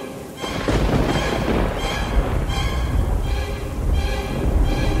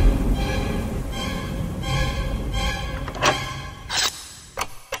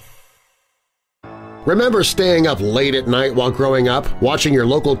 Remember staying up late at night while growing up, watching your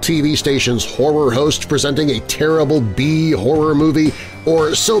local TV station's horror host presenting a terrible B-horror movie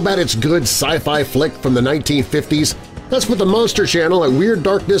or so bad it's good sci-fi flick from the 1950s? That's what the Monster Channel at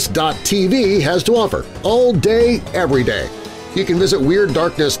WeirdDarkness.tv has to offer, all day, every day. You can visit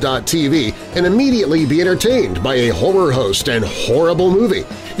WeirdDarkness.tv and immediately be entertained by a horror host and horrible movie.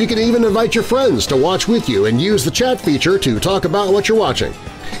 You can even invite your friends to watch with you and use the chat feature to talk about what you're watching.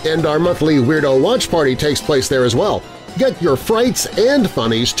 And our monthly Weirdo Watch Party takes place there as well. Get your frights and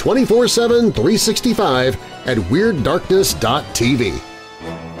funnies 24/7, 365 at WeirdDarkness.tv.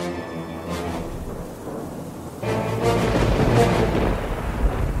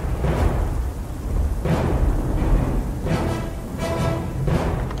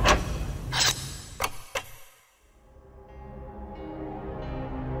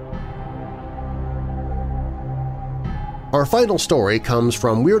 Our final story comes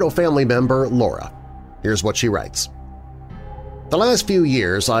from Weirdo family member Laura. Here's what she writes. The last few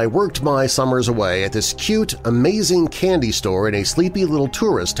years I worked my summers away at this cute, amazing candy store in a sleepy little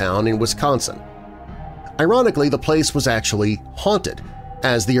tourist town in Wisconsin. Ironically, the place was actually haunted,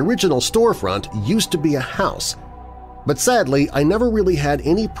 as the original storefront used to be a house. But sadly, I never really had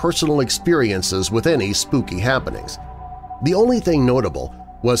any personal experiences with any spooky happenings. The only thing notable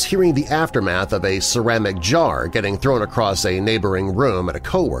was hearing the aftermath of a ceramic jar getting thrown across a neighboring room at a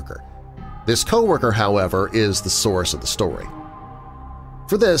coworker. This coworker, however, is the source of the story.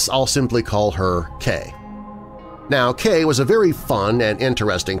 For this, I'll simply call her Kay. Now, Kay was a very fun and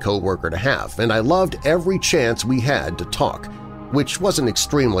interesting coworker to have, and I loved every chance we had to talk, which wasn't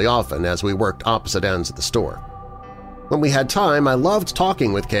extremely often as we worked opposite ends of the store. When we had time, I loved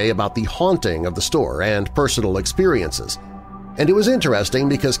talking with Kay about the haunting of the store and personal experiences. And it was interesting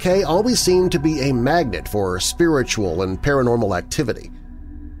because Kay always seemed to be a magnet for spiritual and paranormal activity.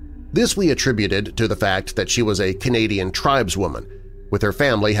 This we attributed to the fact that she was a Canadian tribeswoman, with her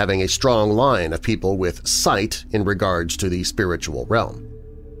family having a strong line of people with sight in regards to the spiritual realm.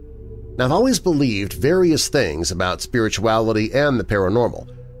 Now, I've always believed various things about spirituality and the paranormal,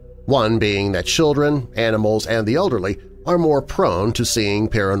 one being that children, animals, and the elderly are more prone to seeing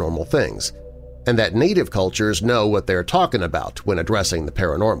paranormal things, and that native cultures know what they're talking about when addressing the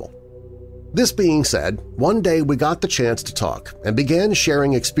paranormal. This being said, one day we got the chance to talk and began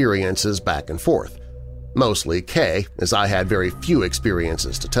sharing experiences back and forth, mostly Kay, as I had very few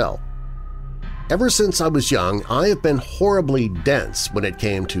experiences to tell. Ever since I was young, I have been horribly dense when it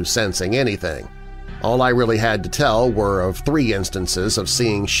came to sensing anything. All I really had to tell were of 3 instances of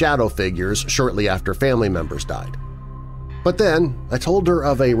seeing shadow figures shortly after family members died. But then I told her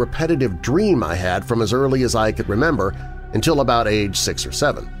of a repetitive dream I had from as early as I could remember until about age 6 or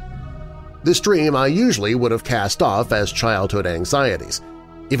 7. This dream I usually would have cast off as childhood anxieties,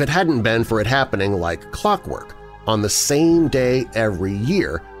 if it hadn't been for it happening like clockwork on the same day every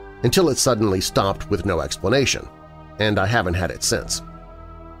year until it suddenly stopped with no explanation, and I haven't had it since.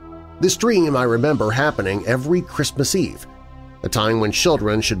 This dream I remember happening every Christmas Eve, a time when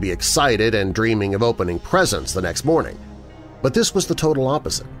children should be excited and dreaming of opening presents the next morning. But this was the total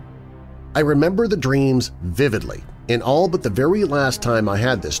opposite. I remember the dreams vividly in all but the very last time I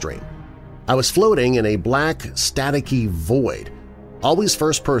had this dream. I was floating in a black, staticky void, always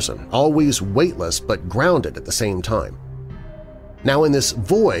first person, always weightless but grounded at the same time. Now in this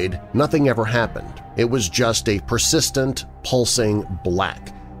void, nothing ever happened. It was just a persistent, pulsing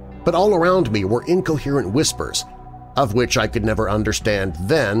black. But all around me were incoherent whispers, of which I could never understand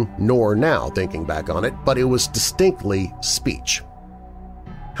then nor now thinking back on it, but it was distinctly speech.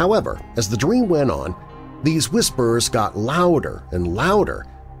 However, as the dream went on, these whispers got louder and louder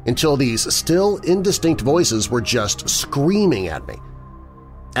until these still indistinct voices were just screaming at me.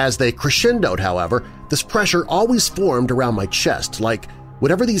 As they crescendoed, however, this pressure always formed around my chest, like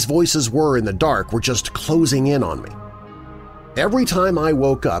whatever these voices were in the dark were just closing in on me. Every time I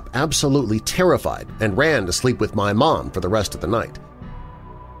woke up absolutely terrified and ran to sleep with my mom for the rest of the night.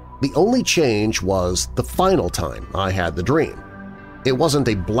 The only change was the final time I had the dream. It wasn't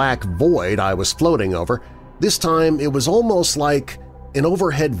a black void I was floating over. This time it was almost like an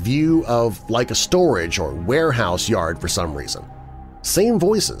overhead view of like a storage or warehouse yard for some reason. Same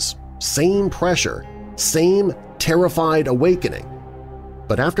voices, same pressure, same terrified awakening.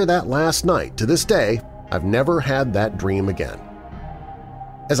 But after that last night, to this day, I've never had that dream again.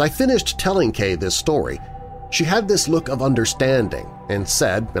 As I finished telling Kay this story, she had this look of understanding and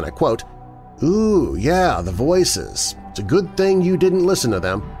said, and I quote, "Ooh, yeah, the voices. It's a good thing you didn't listen to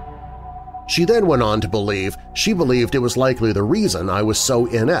them." She then went on to believe she believed it was likely the reason I was so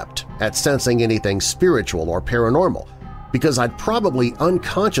inept at sensing anything spiritual or paranormal, because I'd probably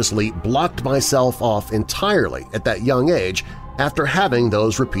unconsciously blocked myself off entirely at that young age after having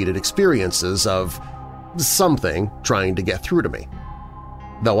those repeated experiences of something trying to get through to me.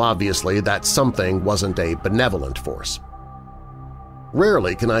 Though obviously that something wasn't a benevolent force.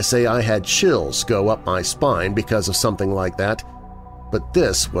 Rarely can I say I had chills go up my spine because of something like that, but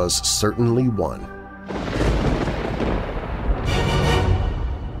this was certainly one.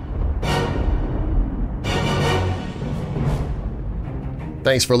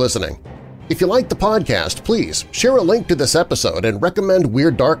 Thanks for listening. If you like the podcast, please share a link to this episode and recommend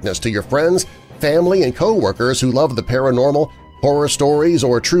Weird Darkness to your friends, family, and coworkers who love the paranormal, horror stories,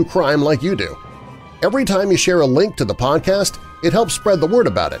 or true crime like you do. Every time you share a link to the podcast, it helps spread the word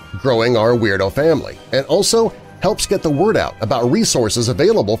about it, growing our Weirdo family, and also helps get the word out about resources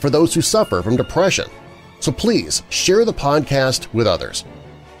available for those who suffer from depression. So please share the podcast with others.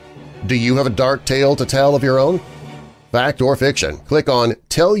 Do you have a dark tale to tell of your own? Fact or fiction, click on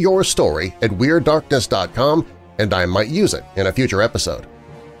Tell Your Story at WeirdDarkness.com and I might use it in a future episode.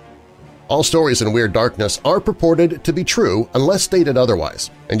 All stories in Weird Darkness are purported to be true unless stated otherwise,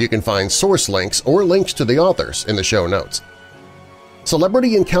 and you can find source links or links to the authors in the show notes.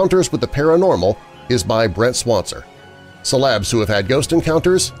 Celebrity Encounters with the Paranormal is by Brent Swancer. Celebs Who Have Had Ghost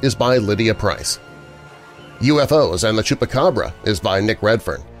Encounters is by Lydia Price. UFOs And The Chupacabra is by Nick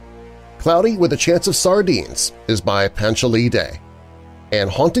Redfern. Cloudy with a Chance of Sardines is by Panchali Day.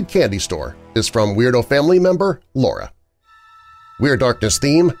 And Haunted Candy Store is from Weirdo family member Laura. Weird Darkness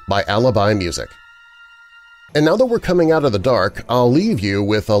theme by Alibi Music. And now that we're coming out of the dark, I'll leave you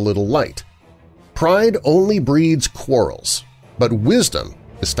with a little light. Pride only breeds quarrels, but wisdom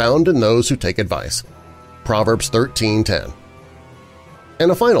is found in those who take advice. Proverbs 13:10.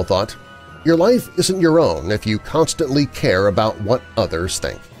 And a final thought, your life isn't your own if you constantly care about what others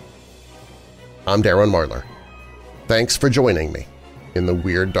think. I'm Darren Marlar. Thanks for joining me in the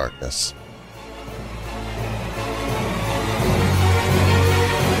Weird Darkness.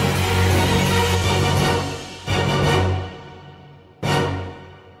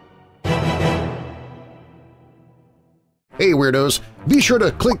 Hey Weirdos! Be sure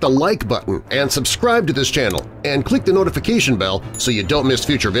to click the like button and subscribe to this channel, and click the notification bell so you don't miss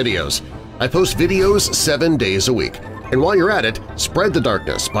future videos. I post videos 7 days a week. And while you're at it, spread the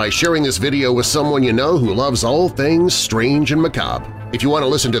darkness by sharing this video with someone you know who loves all things strange and macabre. If you want to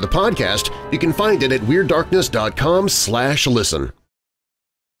listen to the podcast, you can find it at WeirdDarkness.com/listen.